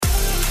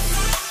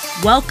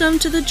Welcome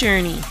to The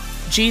Journey,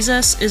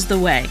 Jesus is the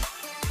Way,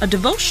 a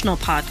devotional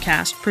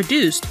podcast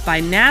produced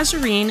by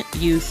Nazarene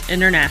Youth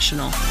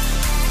International.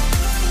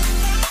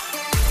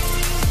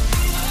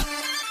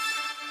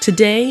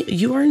 Today,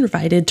 you are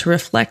invited to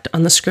reflect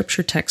on the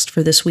scripture text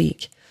for this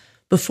week.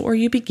 Before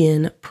you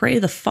begin, pray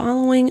the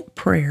following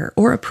prayer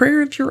or a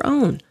prayer of your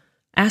own,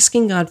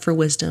 asking God for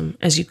wisdom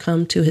as you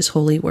come to His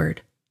holy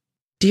word.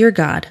 Dear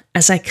God,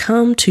 as I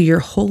come to your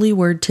holy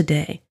word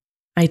today,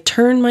 I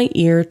turn my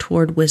ear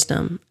toward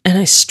wisdom, and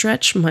I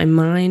stretch my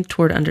mind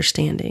toward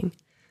understanding.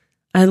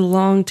 I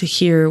long to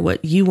hear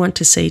what you want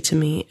to say to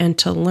me and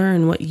to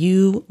learn what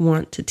you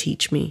want to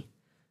teach me.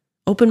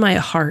 Open my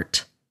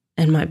heart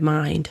and my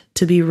mind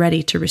to be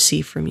ready to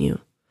receive from you.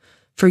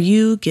 For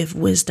you give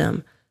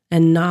wisdom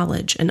and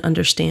knowledge and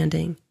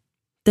understanding.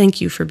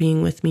 Thank you for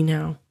being with me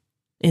now,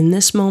 in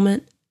this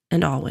moment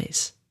and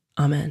always.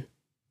 Amen.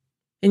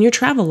 In your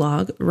travel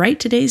log, write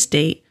today's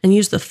date and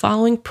use the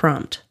following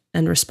prompt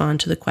and respond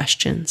to the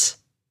questions.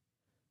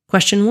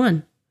 Question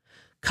 1.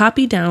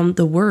 Copy down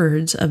the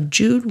words of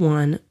Jude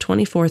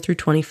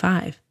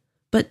 1:24-25,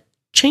 but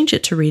change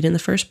it to read in the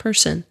first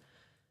person.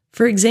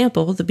 For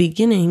example, the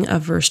beginning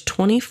of verse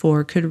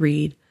 24 could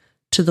read,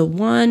 "To the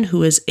one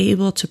who is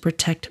able to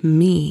protect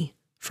me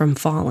from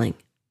falling."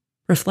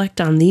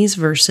 Reflect on these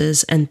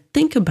verses and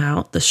think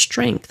about the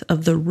strength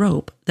of the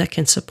rope that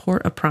can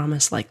support a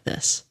promise like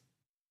this.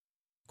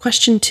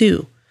 Question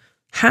 2.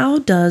 How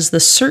does the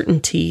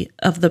certainty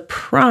of the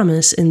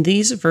promise in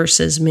these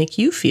verses make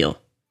you feel?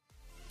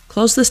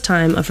 Close this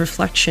time of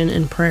reflection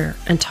in prayer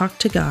and talk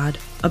to God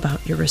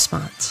about your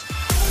response.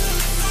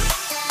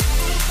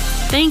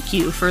 Thank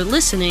you for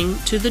listening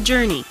to The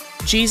Journey,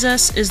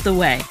 Jesus is the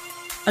Way,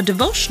 a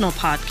devotional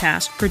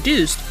podcast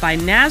produced by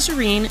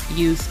Nazarene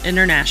Youth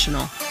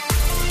International.